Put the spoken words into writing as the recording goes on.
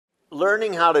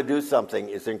learning how to do something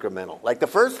is incremental. Like the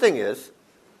first thing is,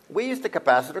 we used to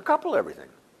capacitor couple everything.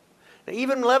 Now,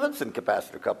 even Levinson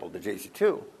capacitor coupled the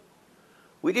JC2.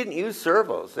 We didn't use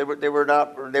servos. They were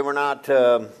not.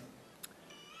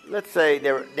 Let's say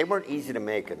they weren't easy to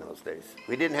make in those days.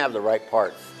 We didn't have the right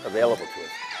parts available to us.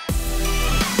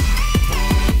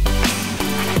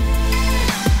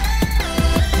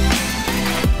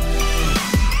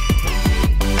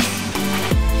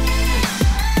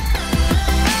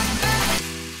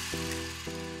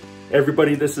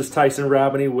 Everybody, this is Tyson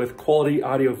Rabani with Quality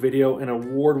Audio Video, an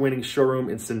award-winning showroom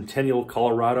in Centennial,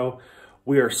 Colorado.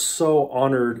 We are so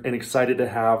honored and excited to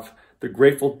have the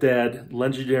Grateful Dead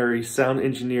legendary sound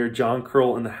engineer John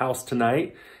Curl in the house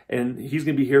tonight. And he's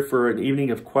going to be here for an evening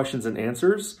of questions and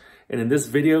answers. And in this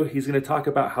video, he's going to talk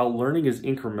about how learning is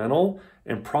incremental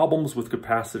and problems with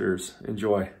capacitors.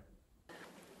 Enjoy.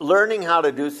 Learning how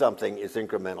to do something is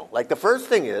incremental. Like the first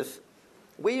thing is,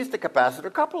 we used to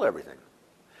capacitor couple everything.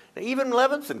 Now, even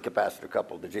Levinson capacitor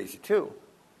coupled the JC2.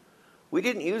 We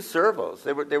didn't use servos.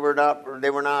 They were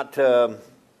not.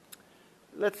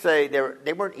 Let's say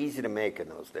they weren't easy to make in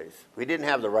those days. We didn't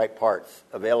have the right parts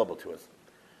available to us.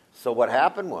 So what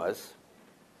happened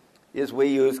is we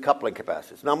used coupling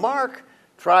capacitors. Now Mark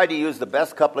tried to use the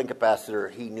best coupling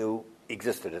capacitor he knew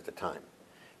existed at the time.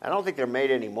 I don't think they're made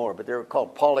anymore, but they're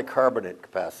called polycarbonate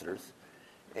capacitors,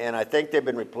 and I think they've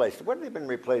been replaced. What have they been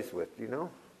replaced with? Do you know?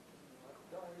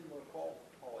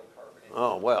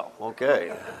 Oh, well, okay.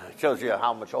 It shows you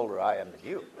how much older I am than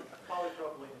you.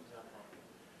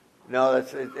 No,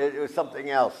 it was something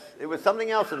else. It was something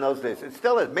else in those days. It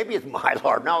still is. Maybe it's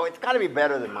Mylar. No, it's got to be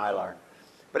better than Mylar.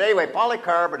 But anyway,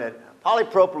 polycarbonate,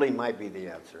 polypropylene might be the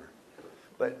answer.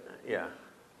 But, yeah.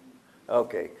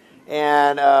 Okay.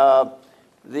 And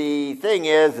the thing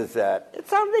is that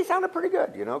they sounded pretty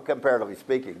good, comparatively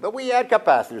speaking. But we had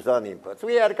capacitors on the inputs.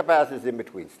 We had capacitors in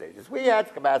between stages. We had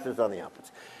capacitors on the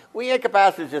outputs. We had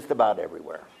capacitors just about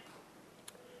everywhere.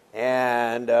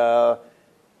 And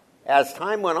as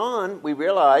time went on, we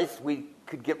realized we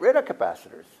could get rid of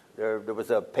capacitors. There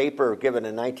was a paper given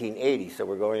in 1980, so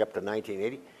we're going up to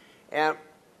 1980, and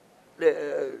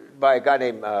by a guy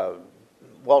named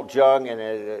Walt Jung and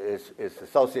his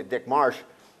associate Dick Marsh,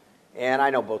 and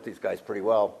I know both these guys pretty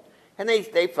well, and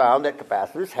they found that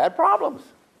capacitors had problems.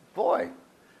 Boy,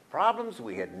 problems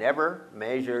we had never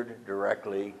measured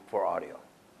directly for audio.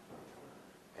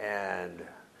 And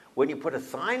when you put a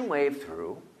sine wave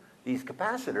through these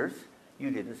capacitors,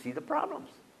 you didn't see the problems.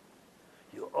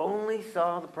 You only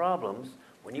saw the problems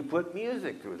when you put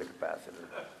music through the capacitor.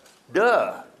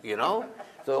 Duh,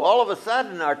 So all of a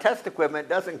sudden, our test equipment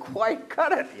doesn't quite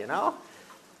cut it,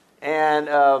 And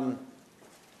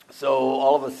so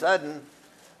all of a sudden,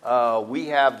 we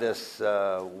have this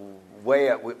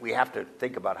way, we have to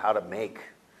think about how to make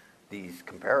these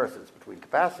comparisons between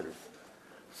capacitors.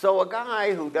 So a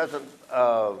guy who doesn't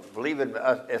believe in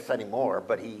us anymore,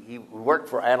 but he worked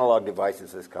for Analog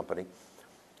Devices, this company,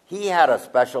 he had a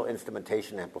special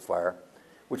instrumentation amplifier,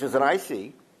 which was an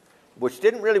IC, which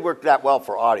didn't really work that well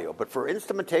for audio, but for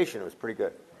instrumentation it was pretty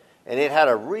good. And it had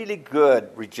a really good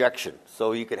rejection.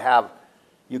 So if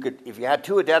you had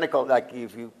two identical, like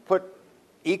if you put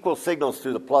equal signals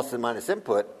through the plus and minus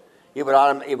input,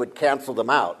 it would cancel them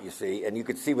out, you see, and you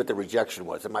could see what the rejection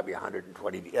was. It might be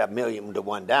 120 million to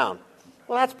 1 down.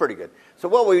 Well, that's pretty good. So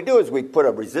what we do is we put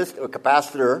a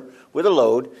capacitor with a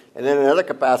load, and then another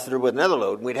capacitor with another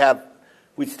load. And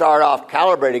we'd start off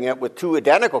calibrating it with two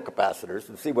identical capacitors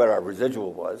and see what our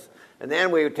residual was. And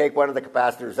then we would take one of the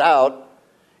capacitors out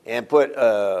and put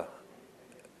the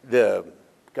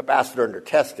capacitor under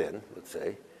test in, let's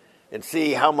say, and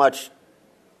see how much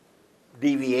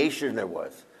deviation there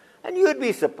was. And you'd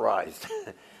be surprised.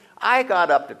 I got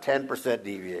up to 10%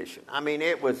 deviation. I mean,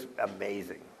 it was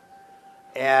amazing.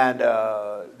 And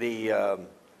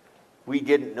we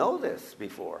didn't know this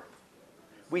before.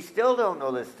 We still don't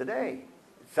know this today,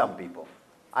 some people.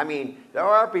 I mean, there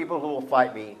are people who will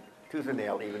fight me tooth and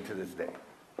nail even to this day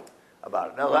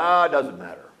about it. No, it doesn't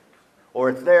matter.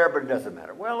 Or it's there, but it doesn't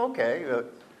matter. Well, okay,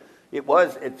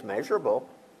 it's measurable.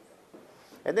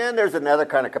 And then there's another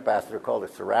kind of capacitor called a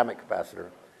ceramic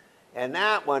capacitor. And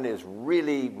that one is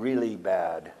really, really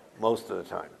bad most of the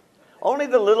time. Only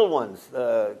the little ones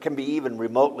can be even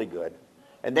remotely good.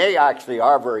 And they actually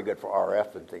are very good for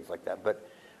RF and things like that.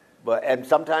 And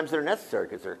sometimes they're necessary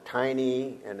because they're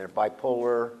tiny and they're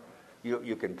bipolar.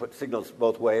 You can put signals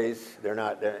both ways. They're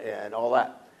not, and all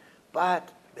that. But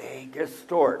they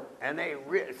distort. And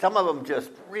some of them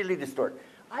just really distort.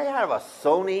 I have a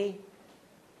Sony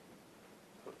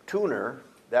tuner.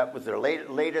 That was their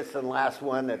latest and last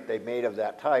one that they made of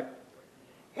that type.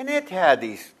 And it had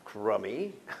these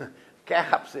crummy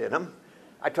caps in them.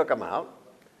 I took them out.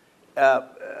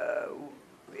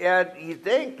 And you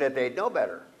think that they'd know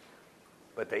better,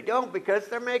 but they don't, because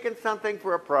they're making something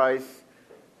for a price,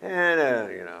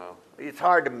 and you know, it's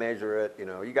hard to measure it. You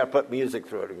know, you got to put music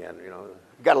through it again. You know,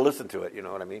 you got to listen to it. You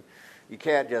know what I mean? You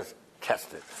can't just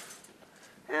test it.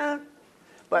 Yeah,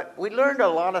 but we learned a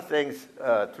lot of things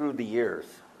through the years,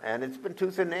 and it's been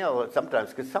tooth and nail sometimes,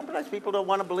 because sometimes people don't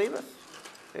want to believe us.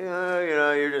 You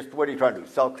know, you're just, what are you trying to do?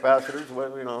 Sell capacitors?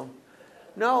 What, you know?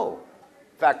 No.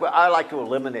 In fact, I like to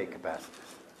eliminate capacitors.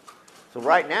 So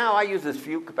right now, I use as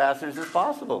few capacitors as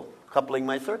possible, coupling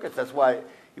my circuits. That's why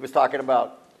he was talking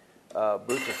about,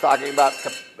 Bruce was talking about,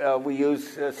 we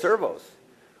use servos.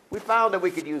 We found that we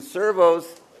could use servos,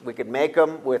 we could make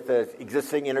them with the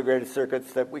existing integrated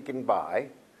circuits that we can buy,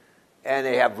 and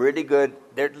they have really good,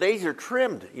 they're laser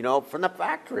trimmed, you know, from the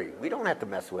factory. We don't have to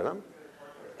mess with them.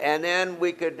 And then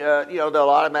we could, you know, they'll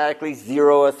automatically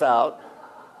zero us out,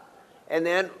 and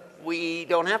then we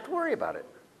don't have to worry about it.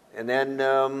 And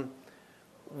then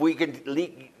we can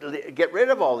get rid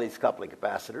of all these coupling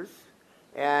capacitors,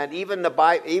 and even the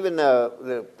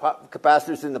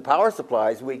capacitors in the power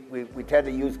supplies, we tend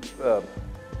to use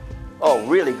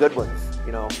really good ones,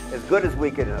 you know, as good as we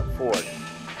can afford.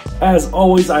 As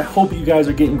always, I hope you guys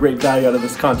are getting great value out of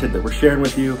this content that we're sharing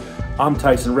with you. I'm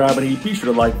Tyson Rabani. Be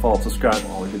sure to like, follow, subscribe,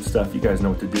 all the good stuff. You guys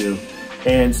know what to do.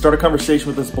 And start a conversation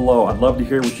with us below. I'd love to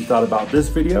hear what you thought about this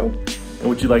video and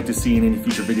what you'd like to see in any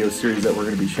future video series that we're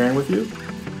going to be sharing with you.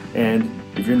 And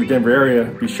if you're in the Denver area,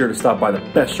 be sure to stop by the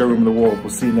best showroom in the world. We'll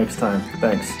see you next time.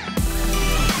 Thanks.